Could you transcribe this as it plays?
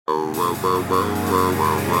Yeah, we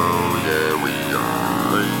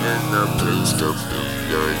are in the place to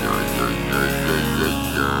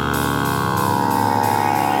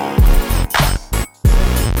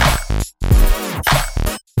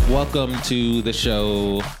be. Welcome to the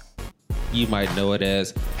show. You might know it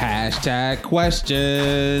as hashtag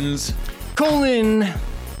questions. Colon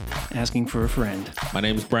asking for a friend. My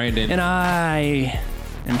name is Brandon. And I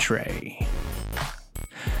am Trey.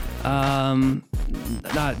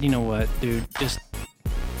 You know what, dude? Just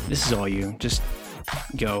this is all you. Just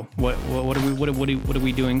go. What are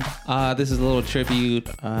we doing? This is a little tribute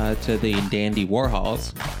to the Dandy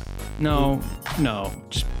Warhols. No.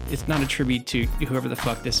 It's not a tribute to whoever the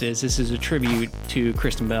fuck this is. This is a tribute to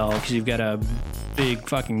Kristen Bell because you've got a big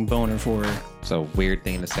fucking boner for her. It's a weird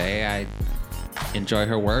thing to say. I enjoy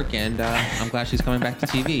her work, and I'm glad she's coming back to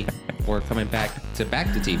TV. Or coming back to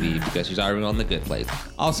TV because she's already on The Good Place.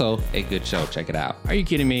 Also, a good show. Check it out. Are you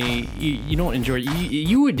kidding me? You don't enjoy it.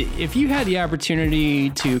 You would, if you had the opportunity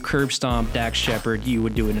to curb stomp Dax Shepard, you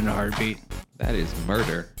would do it in a heartbeat. That is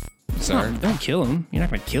murder, sir. Don't kill him. You're not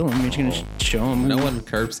going to kill him. You're just going to show him. No one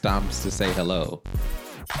curb stomps to say hello.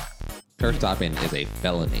 Curb stomping is a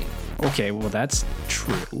felony. Okay, well, that's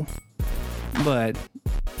true. But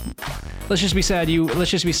let's just say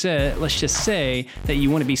that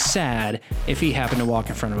you want to be sad if he happened to walk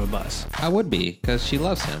in front of a bus. I would be, because she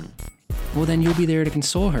loves him. Well, then you'll be there to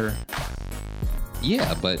console her.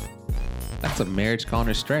 Yeah, but that's a marriage calling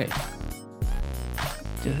her stray.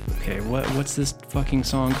 Okay, what's this fucking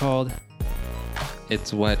song called?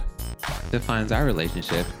 It's what defines our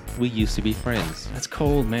relationship. We used to be friends. That's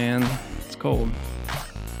cold, man. It's cold.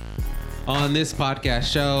 On this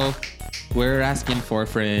podcast show, we're asking for a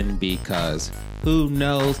friend because who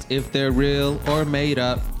knows if they're real or made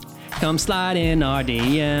up. Come slide in our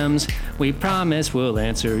DMs. We promise we'll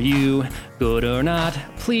answer you. Good or not,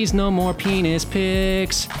 please no more penis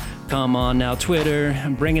pics. Come on now, Twitter.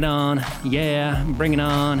 Bring it on. Yeah, bring it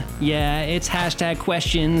on. Yeah, it's hashtag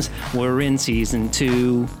questions. We're in season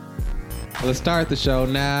 2. Let's start the show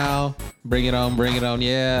now. Bring it on,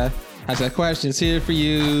 yeah. Hashtag questions here for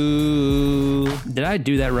you. Did I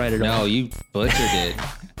do that right at all? No, you butchered it.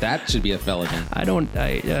 That should be a felony. I don't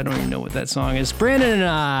even know what that song is. Brandon and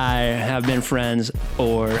I have been friends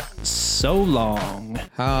for so long.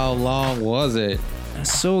 How long was it?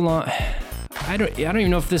 So long. I don't even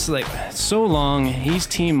know if this is like so long. He's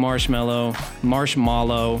Team Marshmallow.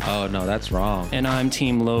 Oh no, that's wrong. And I'm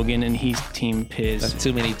Team Logan, and he's Team Piz. That's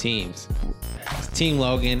too many teams. It's Team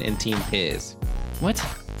Logan and Team Piz. What?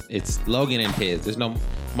 It's Logan and Piz. There's no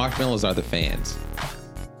marshmallows are the fans.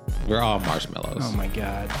 We're all marshmallows. Oh my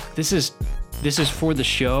god. This is for the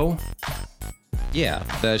show? Yeah,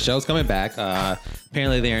 the show's coming back.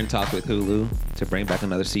 Apparently they're in talk with Hulu to bring back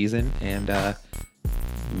another season, and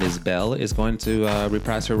Ms. Bell is going to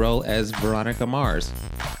reprise her role as Veronica Mars.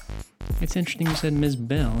 It's interesting you said Ms.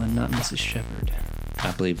 Bell and not Mrs. Shepard.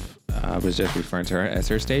 I believe I was just referring to her as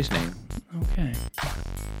her stage name. Okay.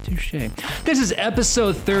 Touche. This is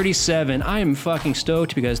episode 37. I am fucking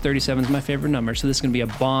stoked because 37 is my favorite number, so this is going to be a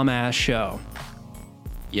bomb-ass show.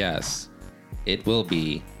 Yes, it will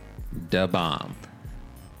be the bomb.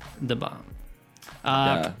 The bomb.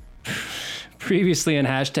 Previously in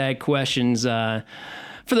hashtag questions, for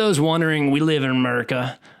those wondering, we live in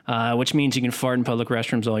America, which means you can fart in public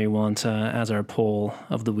restrooms all you want, as our poll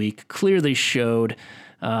of the week clearly showed.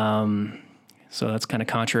 So that's kind of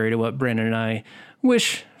contrary to what Brandon and I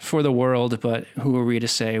wish for the world, but who are we to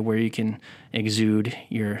say where you can exude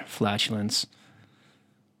your flatulence?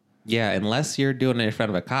 Yeah, unless you're doing it in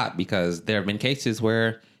front of a cop, because there have been cases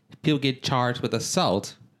where people get charged with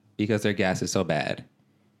assault because their gas is so bad.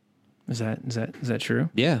 Is that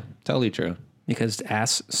true? Yeah, totally true. Because it's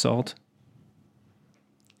ass salt?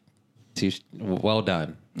 Well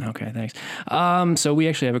done. Okay, thanks. So we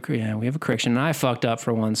actually have a correction. I fucked up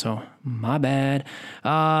for one, so my bad.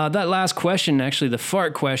 That last question, actually, the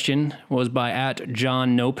fart question, was by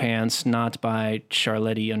 @JohnNoPants, not by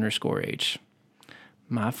Charletti_H.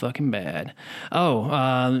 My fucking bad.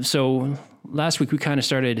 So last week we kind of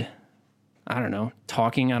started, I don't know,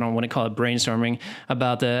 talking. I don't want to call it brainstorming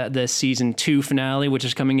about the season 2 finale, which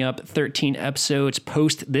is coming up 13 episodes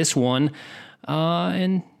post this one,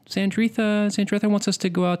 and Sandritha wants us to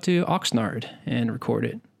go out to Oxnard and record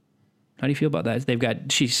it. How do you feel about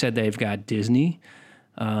that? She said they've got Disney.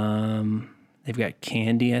 They've got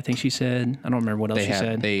candy, I think she said. I don't remember what else she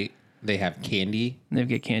said. They have candy. They've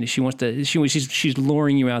got candy. She's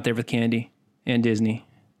luring you out there with candy and Disney.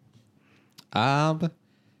 You want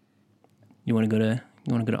to go to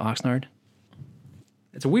Oxnard?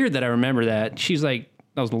 It's weird that I remember that. She's like,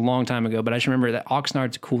 that was a long time ago, but I just remember that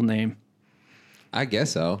Oxnard's a cool name. I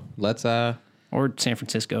guess so. Let's Or San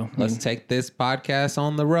Francisco. let's take this podcast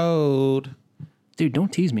on the road. Dude,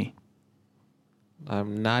 don't tease me.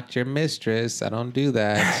 I'm not your mistress. I don't do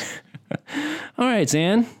that. All right,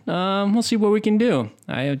 Zan. We'll see what we can do.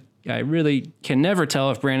 I really can never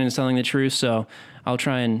tell if Brandon is telling the truth, so I'll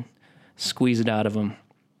try and squeeze it out of him.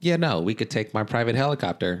 Yeah, no, we could take my private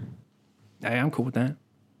helicopter. Hey, I'm cool with that.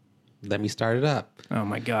 Let me start it up. Oh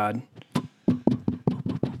my God.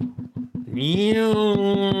 You're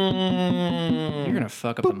You're gonna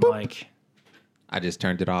fuck up the mic. I just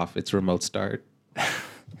turned it off. It's remote start.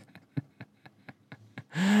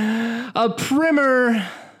 A primer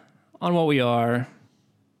on what we are.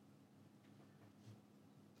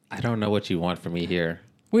 I don't know what you want from me here.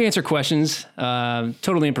 We answer questions,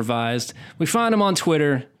 totally improvised. We find them on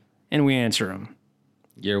Twitter and we answer them.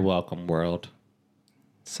 You're welcome, world.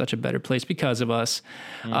 Such a better place because of us.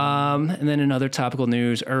 And then in other topical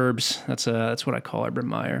news, herbs. That's what I call Urban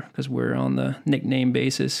Meyer because we're on the nickname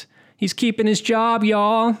basis. He's keeping his job,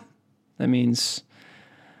 y'all. That means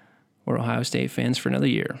we're Ohio State fans for another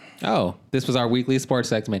year. Oh, this was our weekly sports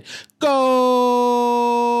segment. Goal!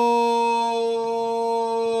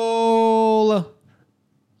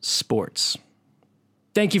 Sports.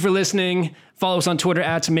 Thank you for listening. Follow us on Twitter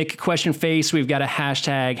at @McQuestionFace. We've got a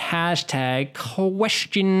hashtag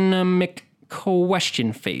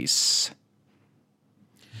 #QuestionFace.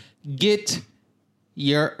 Get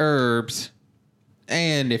your herbs.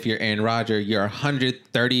 And if you're Aaron Rodgers, your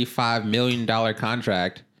 $135 million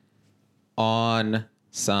contract on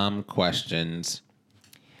some questions.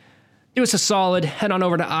 Do us a solid. Head on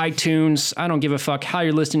over to iTunes. I don't give a fuck how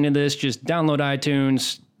you're listening to this. Just download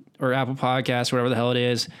iTunes or Apple Podcasts, whatever the hell it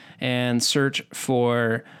is, and search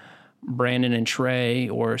for Brandon and Trey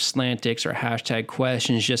or Slantix or hashtag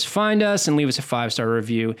questions. Just find us and leave us a 5-star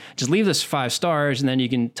review. Just leave us 5 stars, and then you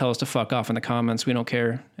can tell us to fuck off in the comments. We don't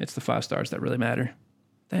care. It's the 5 stars that really matter.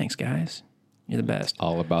 Thanks, guys. You're the best.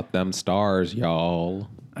 All about them stars, y'all.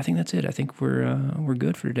 I think that's it. I think we're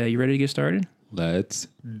good for today. You ready to get started? Let's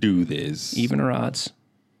do this. Even or odds?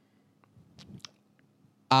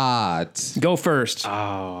 Odds. Go first. Oh,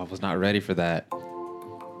 I was not ready for that.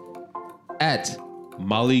 At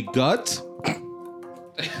Molly Gut.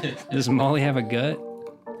 Does Molly have a gut?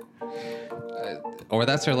 Or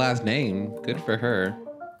that's her last name. Good for her.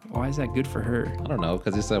 Why is that good for her? I don't know,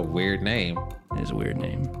 because it's a weird name. It is a weird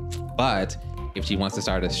name. But if she wants to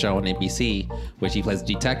start a show on NBC where she plays a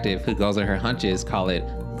detective who goes on her hunches, call it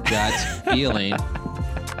Gut Feeling,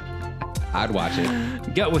 I'd watch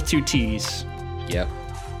it. Gut with 2 T's. Yep.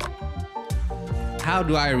 How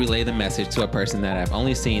do I relay the message to a person that I've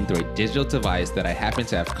only seen through a digital device that I happen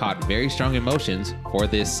to have caught very strong emotions for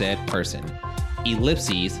this said person?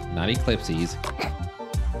 Ellipses, not eclipses.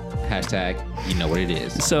 Hashtag, you know what it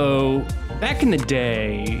is. So back in the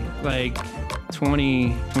day, like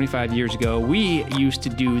 20, 25 years ago, we used to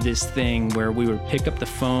do this thing where we would pick up the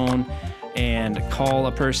phone and call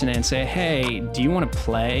a person and say, hey, do you want to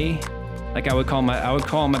play? Like I would call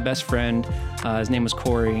my best friend. His name was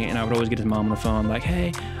Corey, and I would always get his mom on the phone, like,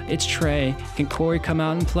 hey, it's Trey. Can Corey come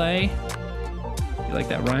out and play? You like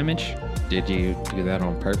that rhymage? Did you do that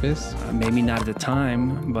on purpose? Maybe not at the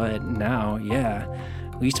time, but now, yeah.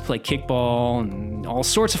 We used to play kickball and all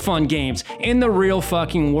sorts of fun games in the real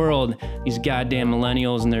fucking world. These goddamn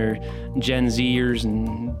millennials and their Gen Zers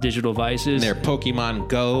and digital vices. Their Pokemon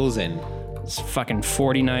Go's and... It's fucking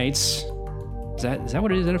 40 nights. Is that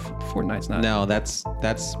what it is? Is that a Fortnite's not? No, that's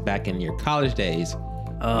back in your college days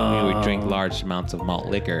when we would drink large amounts of malt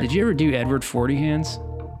liquor. Did you ever do Edward 40 hands?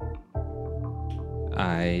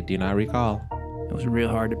 I do not recall. It was real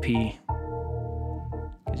hard to pee.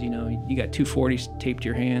 Because, you got 240s taped to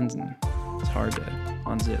your hands and it's hard to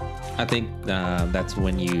unzip. I think that's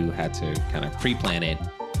when you had to kind of pre-plan it,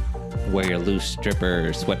 wear your loose stripper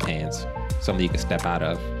sweatpants, something you could step out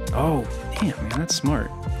of. Oh, damn, man, that's smart.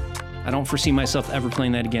 I don't foresee myself ever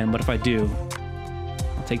playing that again, but if I do,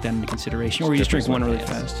 I'll take that into consideration. Or you just drink one really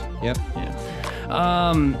fast. Yep. Yeah.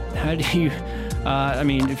 How do you...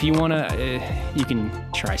 if you want to, you can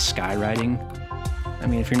try skywriting.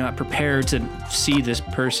 If you're not prepared to see this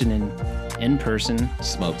person in person.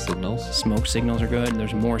 Smoke signals. Smoke signals are good.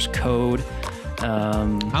 There's Morse code.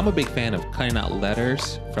 I'm a big fan of cutting out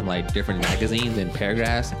letters from like different magazines and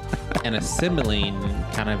paragraphs and assembling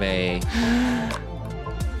kind of a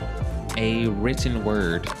written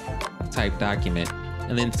word type document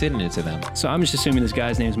and then sending it to them. So I'm just assuming this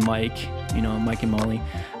guy's name's Mike, Mike and Molly.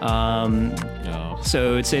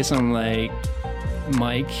 So it'd say something like,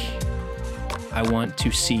 Mike, I want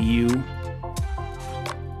to see you.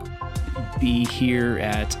 Be here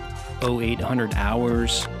at 0800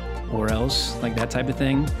 hours. or else, like that type of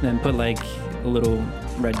thing. Then put like a little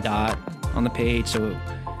red dot on the page so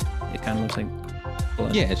it kind of looks like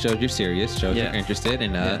blood. Yeah, it shows you're serious, shows Yeah. you're interested,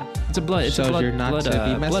 and Yeah. It's a blood. It's shows a blood, you're not blood, to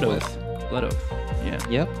be messed blood with. oath. Blood oath. Yeah.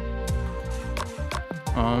 Yep.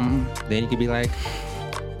 Then you could be like,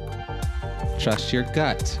 trust your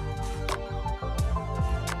gut.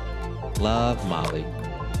 Love, Molly.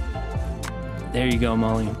 There you go,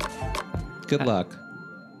 Molly. Good luck.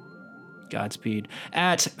 Godspeed.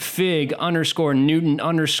 At Fig_Newton_.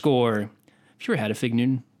 Have you ever had a Fig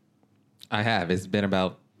Newton? I have. It's been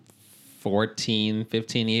about 14,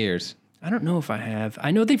 15 years. I don't know if I have.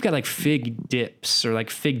 I know they've got like fig dips or like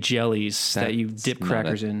fig jellies that you That's dip not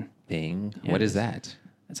crackers a in. Thing. Yeah, What it is is. that?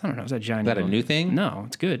 I don't know. Is that giant? Is that a yellow- new thing? No,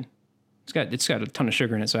 it's good. It's got a ton of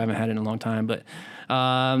sugar in it, so I haven't had it in a long time. But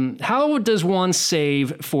how does one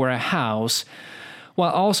save for a house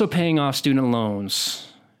while also paying off student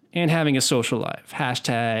loans and having a social life?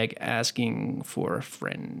 Hashtag asking for a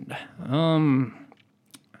friend.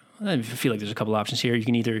 I feel like there's a couple options here. You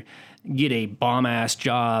can either get a bomb ass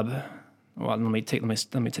job. Well, let me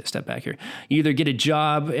step back here. You either get a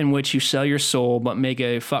job in which you sell your soul but make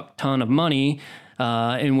a fuck ton of money,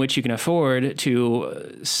 in which you can afford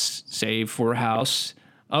to save for a house,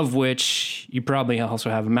 of which you probably also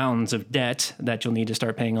have mountains of debt that you'll need to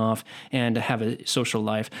start paying off, and have a social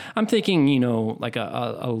life. I'm thinking, like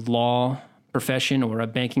a law profession or a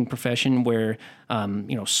banking profession where,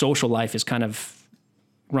 social life is kind of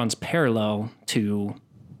runs parallel to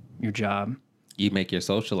your job. You make your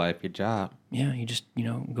social life your job. Yeah, you just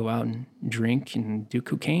go out and drink and do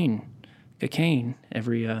cocaine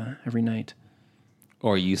every night.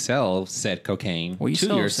 Or you sell said cocaine Or you to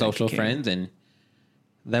sell your said social cocaine. friends, and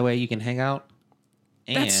that way you can hang out.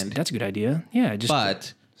 And That's a good idea. Yeah, just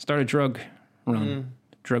but start a drug run,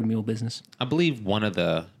 drug mule business. I believe one of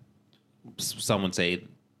the some would say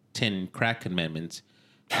 10 crack commandments,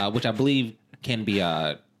 which I believe can be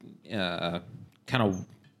kind of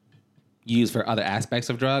used for other aspects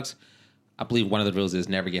of drugs. I believe one of the rules is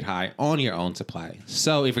never get high on your own supply.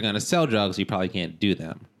 So if you're going to sell drugs, you probably can't do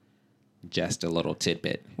them. Just a little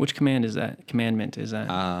tidbit. Which commandment is that?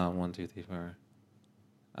 1, 2, 3, 4.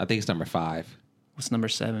 I think it's number 5. What's number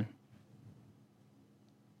 7?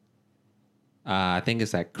 I think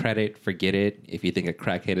it's that credit, forget it. If you think a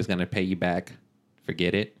crackhead is going to pay you back,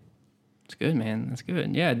 forget it. It's good, man. That's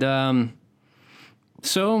good. Yeah.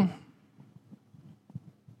 So,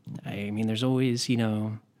 I mean, there's always, It's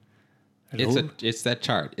that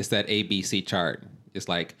chart. It's that ABC chart. It's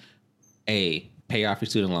like A, pay off your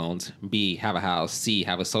student loans. B, have a house. C,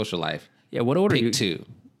 have a social life. yeah. What order? Pick 2.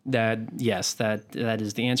 That is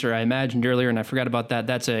the answer I imagined earlier, and I forgot about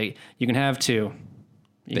that. You can have 2. You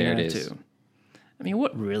There can it have is. 2. I mean,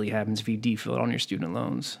 what really happens if you default on your student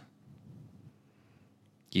loans?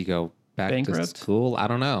 You go back Bankrupt? to school. I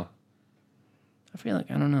don't know. I feel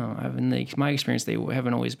like I don't know. My experience, they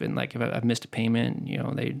haven't always been like if I've missed a payment,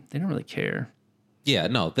 they don't really care. Yeah,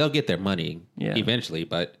 no, they'll get their money Yeah. eventually,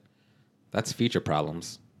 but that's future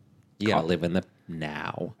problems. You gotta live in the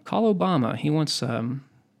now. Call Obama. He wants to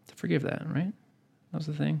forgive that, right? That was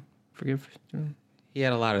the thing. Forgive. He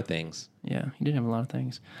had a lot of things. Yeah, he did have a lot of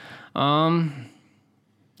things.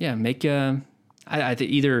 Yeah, make I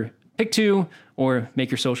think either pick 2 or make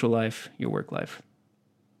your social life your work life.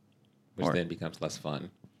 Which Or- then becomes less fun.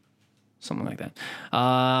 Something like that.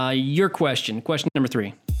 Your question number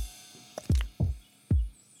 3.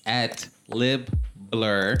 At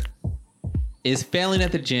LibBlur, is failing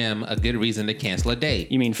at the gym a good reason to cancel a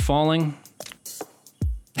date? You mean falling?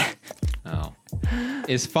 No.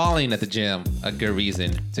 Is falling at the gym a good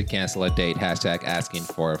reason to cancel a date? Hashtag asking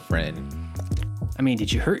for a friend. I mean,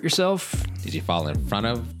 did you hurt yourself? Did you fall in front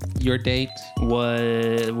of your date?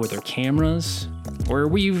 Were there cameras? Or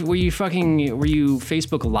were you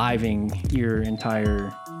Facebook living your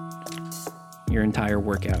entire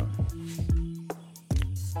workout?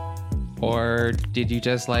 Or did you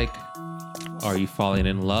just are you falling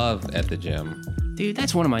in love at the gym? Dude,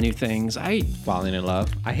 that's one of my new things. Falling in love?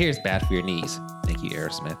 I hear it's bad for your knees. Thank you,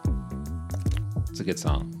 Aerosmith. It's a good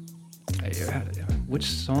song. Which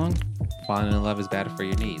song? Falling in love is bad for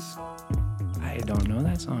your knees. I don't know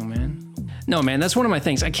that song, man. No, man, that's one of my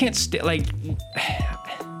things. I can't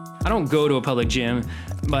I don't go to a public gym,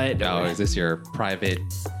 but Oh, is this your private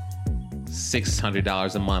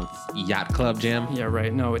 $600 a month yacht club gym? yeah,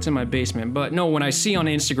 right. No, it's in my basement. But no, when I see on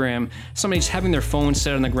Instagram somebody's having their phone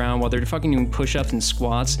set on the ground while they're fucking doing push-ups and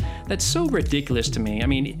squats, that's so ridiculous to me. I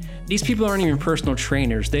mean, these people aren't even personal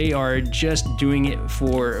trainers. They are just doing it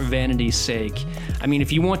for vanity's sake. I mean,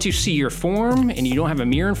 if you want to see your form and you don't have a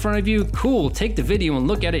mirror in front of you, cool, take the video and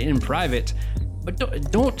look at it in private. But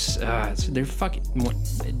don't they're fucking,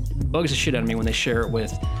 it bugs the shit out of me when they share it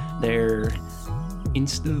with their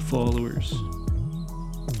Insta followers.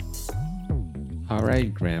 All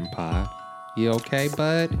right, Grandpa. You okay,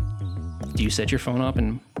 bud? Do you set your phone up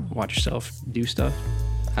and watch yourself do stuff?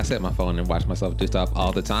 I set my phone and watch myself do stuff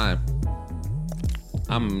all the time.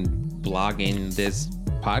 I'm blogging this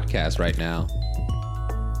podcast right now.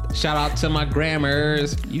 Shout out to my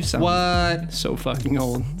grammars. You sound what? so fucking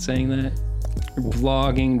old saying that. You're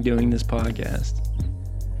vlogging, doing this podcast.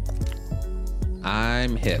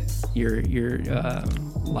 I'm hip. Your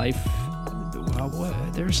life.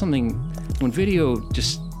 There's something when video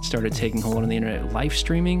just started taking hold on the internet. Live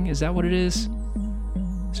streaming, is that what it is?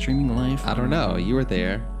 Streaming live? I don't know. You were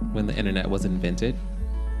there when the internet was invented.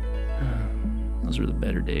 Those were the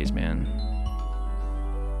better days, man.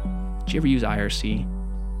 Did you ever use IRC?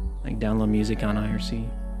 Like download music on IRC?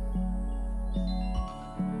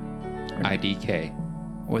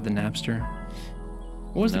 IDK. Or the Napster?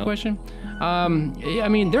 What was the Nope. question? Yeah, I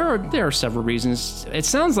mean, there are several reasons. It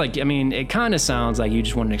sounds like, I mean, it kind of sounds like you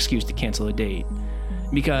just want an excuse to cancel a date.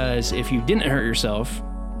 Because if you didn't hurt yourself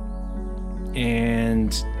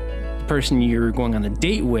and the person you're going on the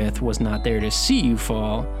date with was not there to see you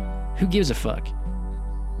fall, who gives a fuck?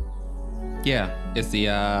 Yeah, it's the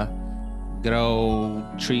good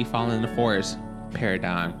old tree falling in the forest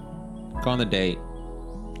paradigm. Go on the date.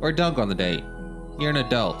 Or don't go on the date. You're an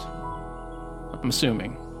adult. I'm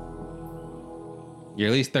assuming. You're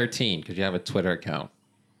at least 13 because you have a Twitter account.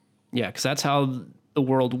 Yeah, because that's how the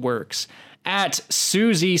world works. At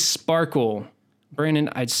Susie Sparkle. Brandon,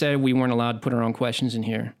 I'd said we weren't allowed to put our own questions in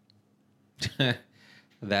here.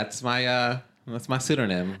 That's my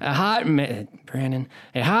pseudonym. A hot man, Brandon,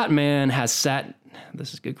 a hot man has sat,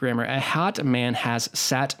 this is good grammar, a hot man has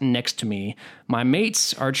sat next to me. My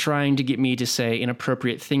mates are trying to get me to say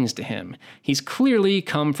inappropriate things to him. He's clearly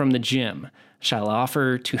come from the gym. Shall I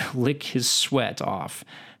offer to lick his sweat off?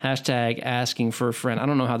 Hashtag asking for a friend. I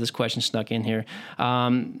don't know how this question snuck in here.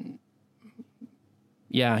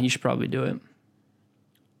 Yeah, you should probably do it.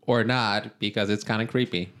 Or not, because it's kind of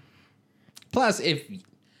creepy. Plus, if,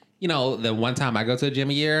 you know, the one time I go to the gym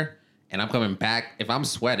a year and I'm coming back, if I'm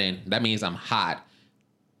sweating, that means I'm hot.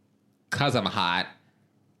 Because I'm hot,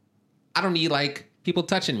 I don't need, like, people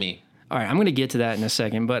touching me. All right, I'm going to get to that in a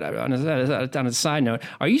second, but on a side note,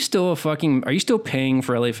 are you still paying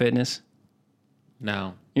for LA Fitness?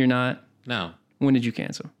 No. You're not? No. When did you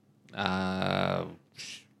cancel?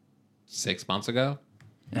 6 months ago.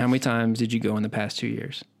 How many times did you go in the past 2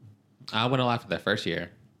 years? I went a lot for that first year.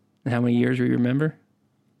 And how many years were you a member?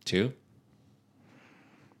 2.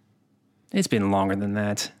 It's been longer than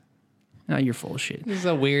that. No, you're full of shit. This is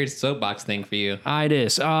a weird soapbox thing for you. It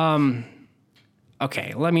is.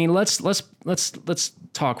 Okay. I mean, let's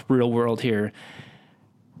talk real world here.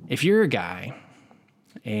 If you're a guy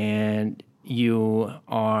and you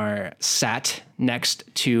are sat next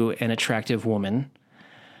to an attractive woman,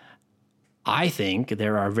 I think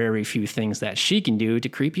there are very few things that she can do to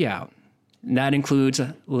creep you out. And that includes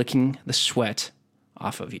licking the sweat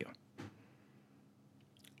off of you.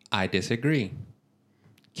 I disagree.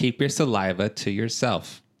 Keep your saliva to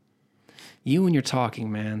yourself. You and your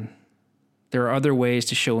talking, man. There are other ways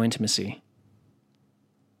to show intimacy.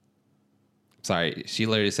 Sorry, she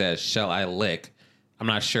literally says, shall I lick? I'm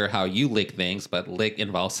not sure how you lick things, but lick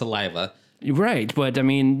involves saliva. Right, but I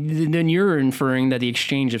mean, then you're inferring that the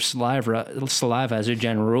exchange of saliva as a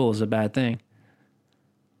general rule is a bad thing.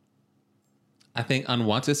 I think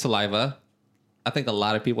unwanted saliva, I think a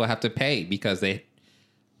lot of people have to pay because they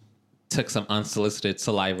took some unsolicited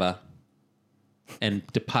saliva and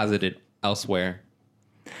deposited elsewhere.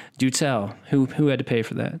 Do tell. Who had to pay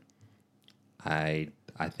for that? I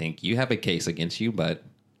think you have a case against you, but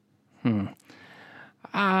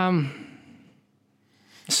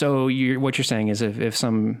So what you're saying is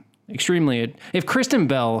if Kristen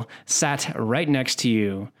Bell sat right next to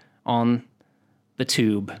you on the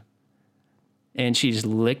tube and she just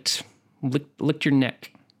licked your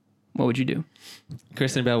neck, what would you do?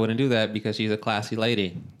 Kristen Bell wouldn't do that because she's a classy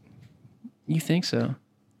lady. You think so?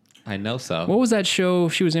 I know so. What was that show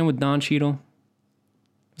she was in with Don Cheadle?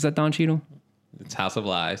 Was that Don Cheadle? It's House of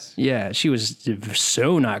Lies. Yeah, she was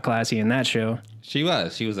so not classy in that show. She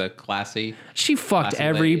was a classy. She fucked Classy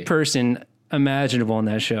every lady. person imaginable in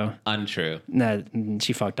that show. Untrue.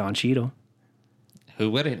 She fucked Don Cheadle.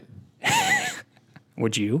 Who wouldn't?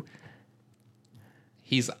 Would you?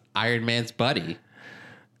 He's Iron Man's buddy.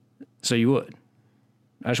 So you would.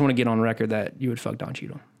 I just want to get on record that you would fuck Don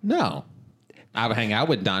Cheadle. No. I would hang out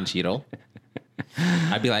with Don Cheadle.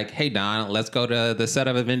 I'd be like, hey, Don, let's go to the set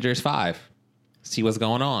of Avengers 5. see what's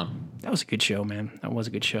going on. That was a good show, man. That was a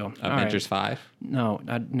good show. All Avengers right. 5. No,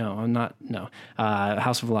 I'm not. No,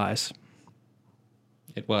 House of Lies.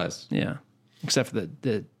 It was. Yeah, except for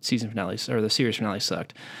the season finales or the series finale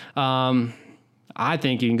sucked. I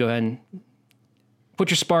think you can go ahead and put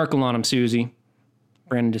your sparkle on them, Susie.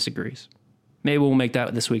 Brandon disagrees. Maybe we'll make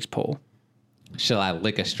that this week's poll. Shall I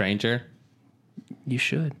lick a stranger? You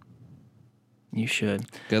should. You should.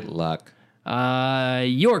 Good luck.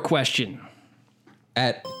 Your question.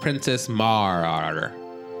 At Princess Mar,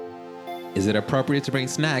 is it appropriate to bring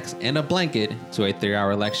snacks and a blanket to a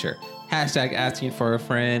 3-hour lecture? Hashtag asking for a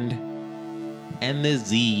friend. And the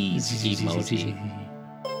Z's emoji.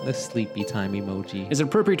 The sleepy time emoji. Is it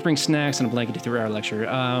appropriate to bring snacks and a blanket to 3-hour lecture?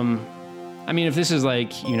 I mean, if this is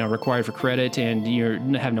like, required for credit and you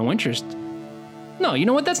have no interest, no, you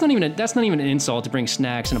know what? That's not even an insult to bring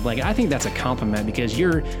snacks and a blanket. I think that's a compliment because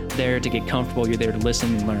you're there to get comfortable. You're there to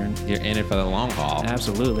listen and learn. You're in it for the long haul.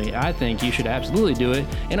 Absolutely. I think you should absolutely do it.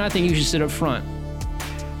 And I think you should sit up front.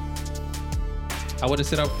 I would have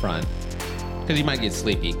sit up front because you might get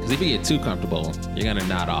sleepy. Because if you get too comfortable, you're going to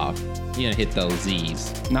nod off. You're going to hit those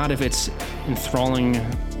Z's. Not if it's enthralling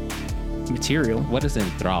material. What is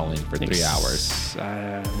enthralling for 3 hours?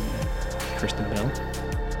 Kristen Bell.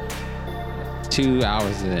 2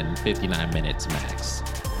 hours and 59 minutes max.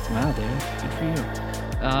 Wow, Dave. Good for you.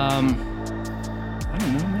 I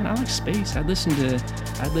don't know, man. I like space. I'd listen to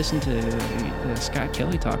Scott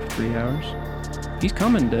Kelly talk for 3 hours. He's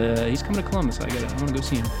coming to Columbus. I want to go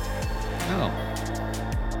see him. Oh,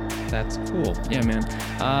 that's cool. Yeah, man.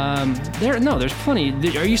 There's plenty.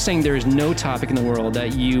 Are you saying there is no topic in the world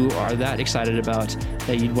that you are that excited about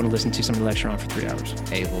that you'd want to listen to somebody lecture on for 3 hours?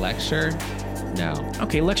 A lecture? No.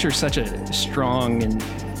 Okay, lecture is such a strong and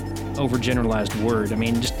overgeneralized word. I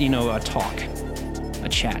mean, just, a talk, a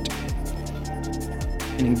chat,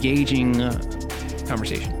 an engaging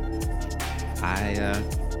conversation. I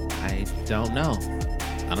don't know.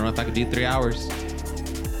 I don't know if I could do 3 hours.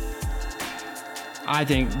 I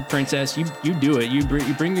think, Princess, you do it. You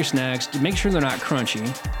bring your snacks. Make sure they're not crunchy.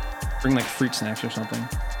 Bring like fruit snacks or something.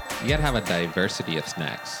 You gotta have a diversity of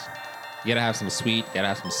snacks. You gotta have some sweet, you gotta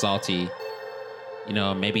have some salty.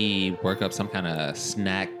 Maybe work up some kind of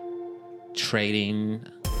snack trading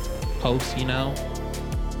post,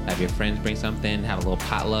 Have your friends bring something, have a little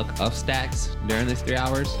potluck of snacks during these 3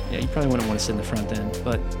 hours. Yeah, you probably wouldn't want to sit in the front then,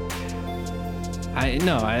 but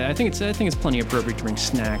I think it's plenty appropriate to bring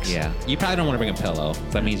snacks. Yeah, you probably don't want to bring a pillow.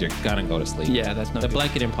 That means you're gonna go to sleep. Yeah, that's not the good.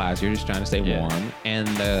 blanket implies you're just trying to stay warm, and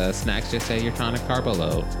the snacks just say you're trying to carbo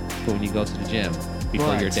load for when you go to the gym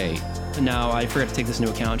before your date. Now, I forgot to take this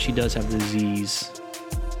into account. She does have the Z's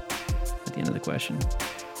at the end of the question.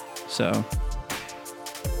 So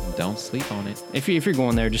don't sleep on it. If you're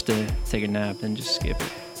going there just to take a nap, then just skip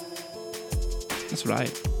it. That's what I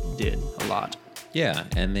did a lot. Yeah,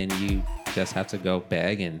 and then you just have to go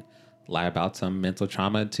beg and lie about some mental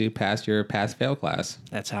trauma to pass your pass-fail class.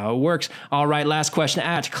 That's how it works. All right, last question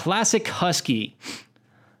at Classic Husky.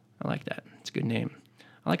 I like that. It's a good name.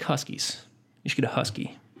 I like Huskies. You should get a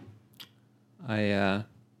Husky.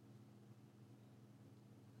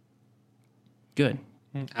 Good.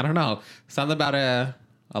 I don't know. Something about a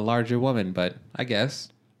larger woman, but I guess.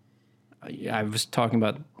 I was talking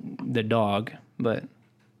about the dog, but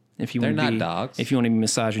if you They're want to not be, dogs. If you want to be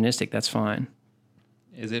misogynistic, that's fine.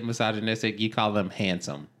 Is it misogynistic? You call them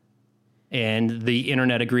handsome. And the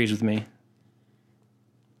internet agrees with me.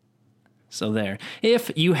 So there. If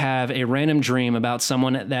you have a random dream about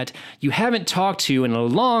someone that you haven't talked to in a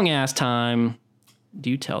long ass time, do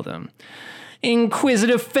you tell them?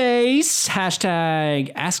 Inquisitive face,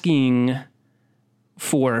 hashtag asking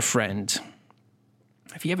for a friend.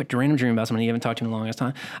 If you have a random dream about someone you haven't talked to in a long ass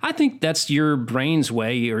time, I think that's your brain's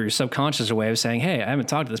way or your subconscious way of saying, hey, I haven't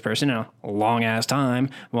talked to this person in a long ass time.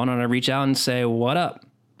 Why don't I reach out and say, what up?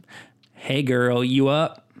 Hey girl, you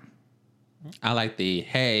up? I like the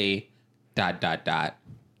hey ... The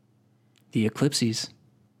eclipses.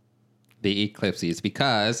 The eclipses,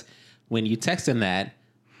 because when you text them that,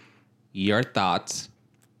 your thoughts,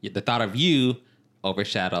 the thought of you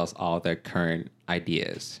overshadows all their current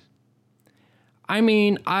ideas. I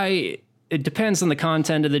mean, it depends on the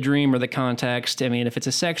content of the dream or the context. I mean, if it's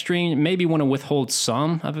a sex dream, maybe you want to withhold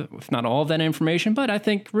some of it, if not all of that information. But I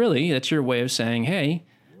think really that's your way of saying, hey,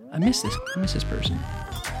 I miss this person.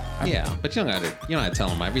 Yeah, but you don't have to tell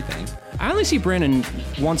them everything. I only see Brandon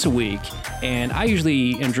once a week, and I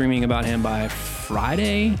usually am dreaming about him by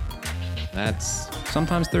Friday,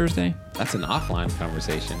 sometimes Thursday. That's an offline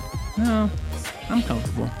conversation. No, I'm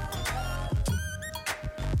comfortable.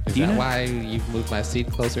 Is that why you've moved my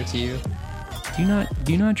seat closer to you? Do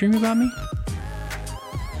you not dream about me?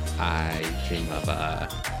 I dream of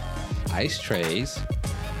ice trays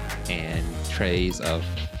and trays of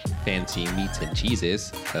fancy meats and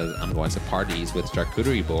cheeses because I'm going to parties with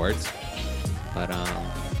charcuterie boards. But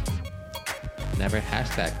never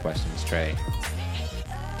hashtag questions, Trey.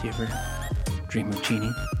 Do you ever dream of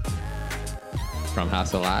Jeannie? From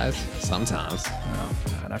House of Lies? Sometimes. Oh,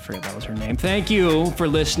 God, I forgot that was her name. Thank you for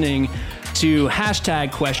listening to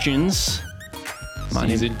Hashtag Questions.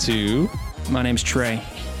 Season 2. My name's Trey.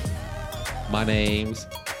 My name's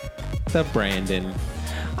the Brandon.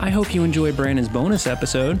 I hope you enjoyed Brandon's bonus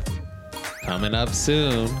episode. Coming up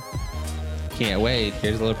soon. Can't wait.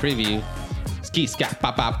 Here's a little preview. Ski scat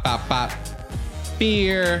pop pop pop pop.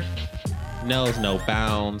 Fear knows no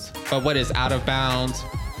bounds. But what is out of bounds?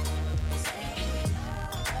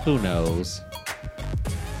 Who knows?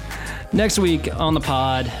 Next week on the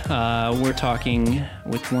pod, we're talking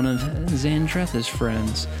with one of Xandretha's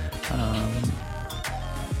friends.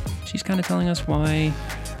 She's kind of telling us why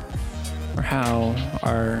or how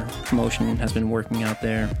our promotion has been working out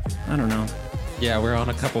there. I don't know. Yeah, we're on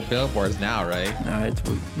a couple billboards now, right? It's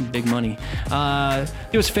big money. Do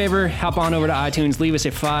us a favor, hop on over to iTunes, leave us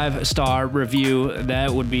a 5-star review. That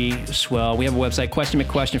would be swell. We have a website,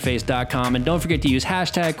 questionmcquestionface.com, and don't forget to use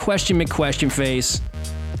hashtag questionmcquestionface.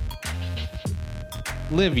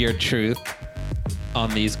 Live your truth on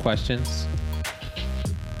these questions.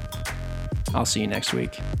 I'll see you next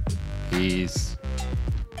week. Peace.